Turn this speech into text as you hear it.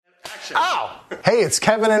introduction. Ow! Hey, it's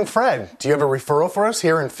Kevin and Fred. Do you have a referral for us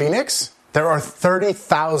here in Phoenix? There are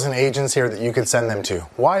 30,000 agents here that you could send them to.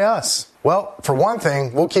 Why us? Well, for one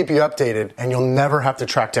thing, we'll keep you updated and you'll never have to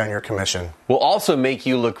track down your commission. We'll also make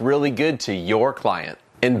you look really good to your client.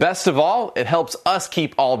 And best of all, it helps us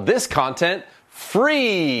keep all this content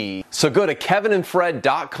free. So go to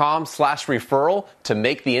kevinandfred.com/referral to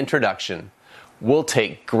make the introduction. We'll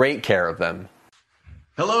take great care of them.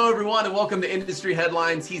 Hello, everyone, and welcome to Industry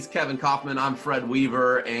Headlines. He's Kevin Kauffman. I'm Fred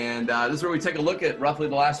Weaver, and this is where we take a look at roughly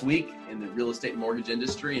the last week in the real estate and mortgage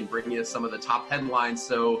industry and bring you some of the top headlines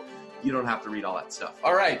so you don't have to read all that stuff.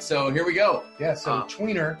 All right, so here we go. Yeah, so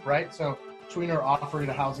Tweener, right? So Tweener offering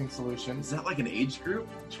a housing solution. Is that like an age group?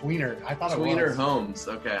 Tweener, I thought Tweener it was. Homes.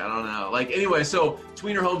 Okay, I don't know. Anyway, so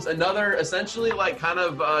Tweener Homes, another essentially kind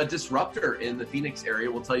of disruptor in the Phoenix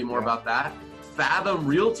area. We'll tell you more about that. Fathom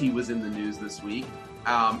Realty was in the news this week,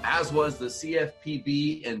 as was the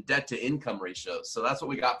CFPB and debt to income ratios. So that's what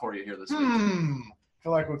we got for you here this week. I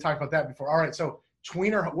feel like we talked about that before. All right, so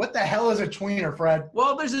Tweener, what the hell is a tweener, Fred?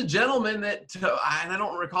 Well, there's a gentleman that, and I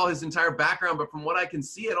don't recall his entire background, but from what I can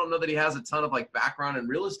see, I don't know that he has a ton of background in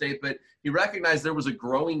real estate, but he recognized there was a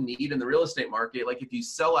growing need in the real estate market. Like if you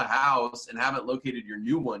sell a house and haven't located your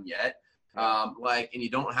new one yet, and you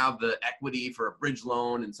don't have the equity for a bridge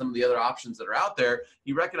loan and some of the other options that are out there,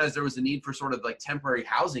 he recognized there was a need for sort of temporary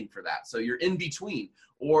housing for that. So you're in between,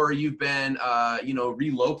 or you've been,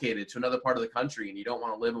 relocated to another part of the country and you don't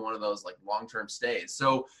want to live in one of those long-term stays.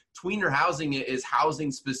 So tweener housing is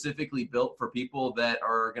housing specifically built for people that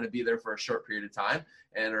are going to be there for a short period of time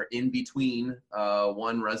and are in between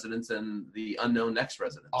one residence and the unknown next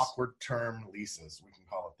residence. Awkward term leases, we can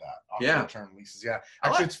call it that. Awkward term leases, yeah.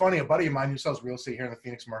 Actually, it's funny. A buddy of mine who sells real estate here in the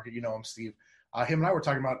Phoenix market, you know him, Steve. Him and I were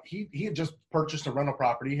talking about, he had just purchased a rental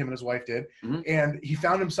property, him and his wife did, and he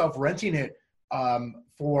found himself renting it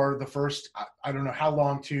for the first, I don't know how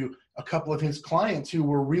long, to a couple of his clients who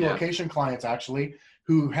were relocation clients actually,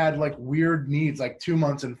 who had weird needs, 2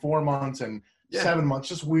 months and 4 months and 7 months,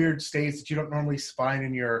 just weird stays that you don't normally find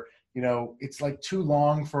in your, it's too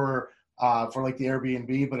long for the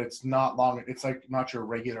Airbnb, but it's not long. It's not your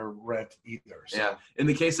regular rent either. So. Yeah. In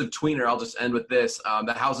the case of tweener, I'll just end with this.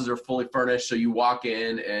 The houses are fully furnished. So you walk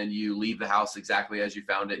in and you leave the house exactly as you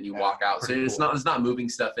found it and you walk out. So it's not moving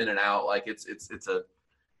stuff in and out. It's a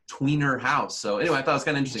tweener house. So anyway, I thought it was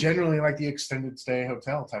kind of interesting. Generally the extended stay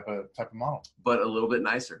hotel type of model, but a little bit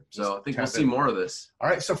nicer. So I think we'll see more of this. All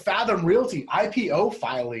right. So Fathom Realty IPO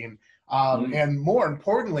filing. And more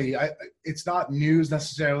importantly, it's not news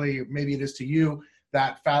necessarily, maybe it is to you,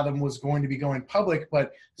 that Fathom was going to be going public,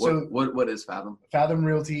 but what is Fathom? Fathom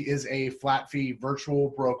Realty is a flat fee virtual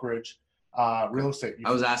brokerage real estate.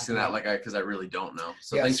 I was asking that because I really don't know.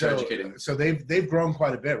 So thanks for educating me. So they've grown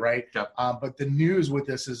quite a bit, right? Yep. But the news with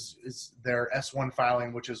this is their S1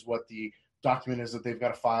 filing, which is what the document is that they've got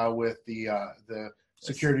to file with the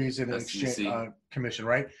Securities and Exchange Commission,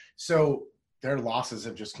 right? So their losses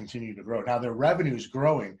have just continued to grow. Now their revenue is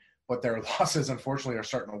growing, but their losses, unfortunately, are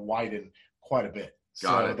starting to widen quite a bit.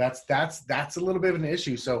 Got it. That's a little bit of an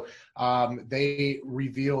issue. So they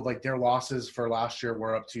revealed their losses for last year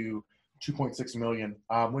were up to $2.6 million,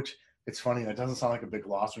 which it's funny. That doesn't sound like a big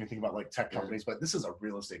loss when you think about tech companies, but this is a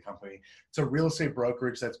real estate company. It's a real estate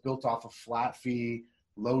brokerage that's built off a flat fee,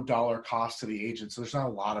 low dollar cost to the agent. So there's not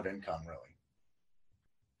a lot of income really.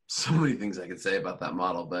 So many things I could say about that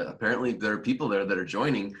model, but apparently there are people there that are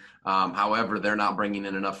joining. However, they're not bringing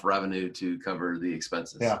in enough revenue to cover the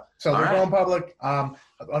expenses. Yeah. So they're going public.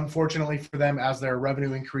 Unfortunately for them, as their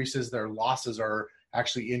revenue increases, their losses are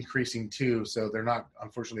actually increasing too. So they're not,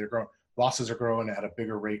 unfortunately, they're growing. Losses are growing at a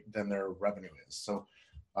bigger rate than their revenue is. So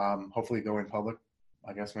hopefully going public,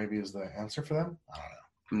 I guess maybe is the answer for them. I don't know.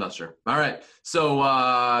 I'm not sure. All right. So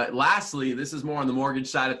lastly, this is more on the mortgage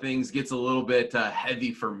side of things. Gets a little bit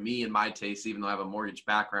heavy for me and my taste, even though I have a mortgage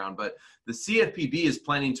background. But the CFPB is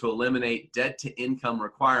planning to eliminate debt-to-income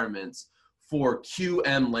requirements for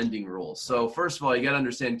QM lending rules. So first of all, you got to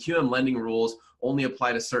understand QM lending rules only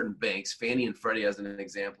apply to certain banks. Fannie and Freddie, as an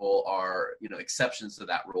example, are exceptions to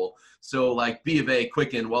that rule. So B of A,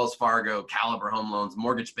 Quicken, Wells Fargo, Caliber Home Loans,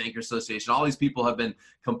 Mortgage Bankers Association, all these people have been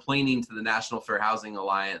complaining to the National Fair Housing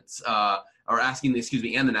Alliance, and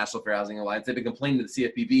the National Fair Housing Alliance. They've been complaining to the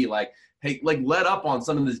CFPB, hey, let up on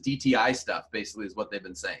some of this DTI stuff, basically is what they've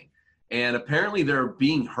been saying. And apparently they're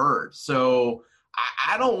being heard. So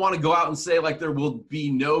I don't want to go out and say there will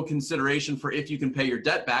be no consideration for if you can pay your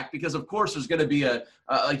debt back, because of course there's going to be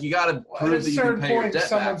you got to prove that you can pay your debt back.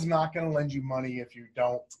 Someone's not going to lend you money if you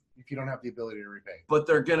don't, if you don't have the ability to repay. But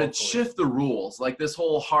they're going to shift the rules, like this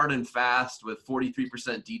whole hard and fast with 43%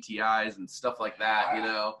 DTIs and stuff like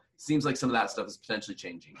that. Seems like some of that stuff is potentially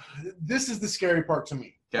changing. This is the scary part to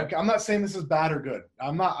me. Okay, I'm not saying this is bad or good.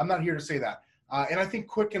 I'm not here to say that. And I think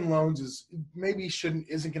Quicken Loans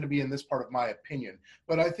isn't going to be in this part of my opinion.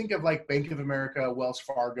 But I think of like Bank of America, Wells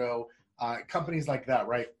Fargo, companies like that,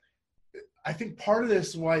 right? I think part of this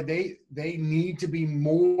is why they need to be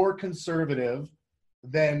more conservative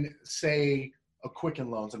than, say, a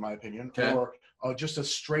Quicken Loans, in my opinion, or just a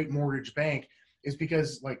straight mortgage bank, is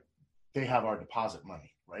because like they have our deposit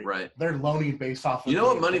money. Right. They're loaning based off of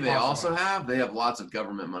what money they also have? They have lots of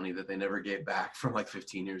government money that they never gave back from like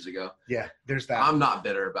 15 years ago. Yeah, there's that. I'm not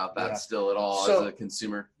bitter about that still at all as a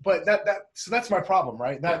consumer. But so that's my problem,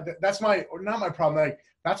 right? That's not my problem. Like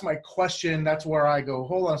that's my question. That's where I go,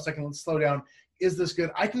 hold on a second, let's slow down. Is this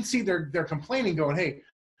good? I can see they're complaining, going, hey,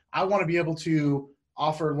 I want to be able to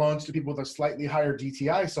offer loans to people with a slightly higher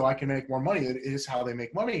DTI so I can make more money. It is how they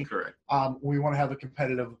make money. Correct. We want to have a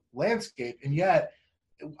competitive landscape, and yet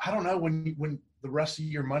I don't know, when the rest of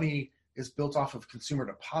your money is built off of consumer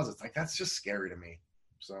deposits, like that's just scary to me.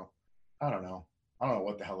 So I don't know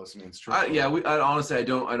what the hell this means. Honestly, I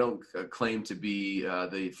don't claim to be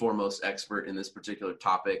the foremost expert in this particular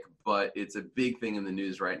topic, but it's a big thing in the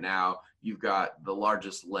news right now. You've got the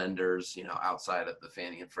largest lenders, outside of the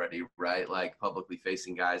Fannie and Freddie, right? Like publicly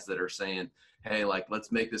facing guys that are saying, hey, like,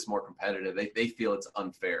 let's make this more competitive. They feel it's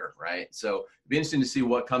unfair, right? So it'd be interesting to see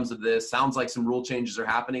what comes of this. Sounds like some rule changes are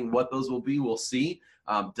happening. What those will be, we'll see.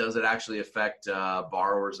 Does it actually affect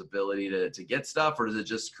borrowers' ability to get stuff, or does it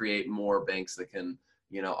just create more banks that can,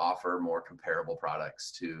 offer more comparable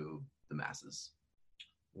products to the masses?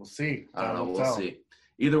 We'll see. I don't know. We'll see.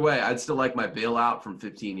 Either way, I'd still like my bailout from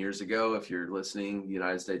 15 years ago. If you're listening, the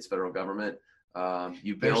United States federal government,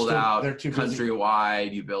 you bailed out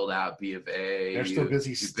Countrywide, you build out B of A. They're still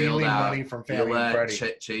busy stealing money from Fannie and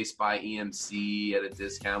Freddie. Chase by EMC at a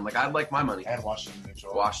discount. Like, I'd like my money. And Washington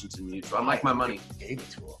Mutual. I'd like my money. Gave it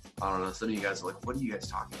to them. I don't know. Some of you guys are like, what are you guys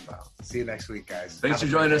talking about? See you next week, guys. Thanks for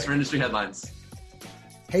joining us for Industry Headlines.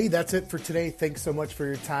 Hey, that's it for today. Thanks so much for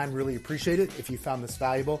your time. Really appreciate it. If you found this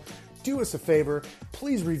valuable, do us a favor.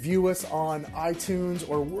 Please review us on iTunes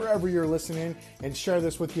or wherever you're listening and share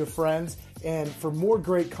this with your friends. And for more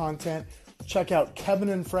great content, check out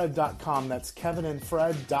kevinandfred.com. That's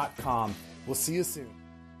kevinandfred.com. We'll see you soon.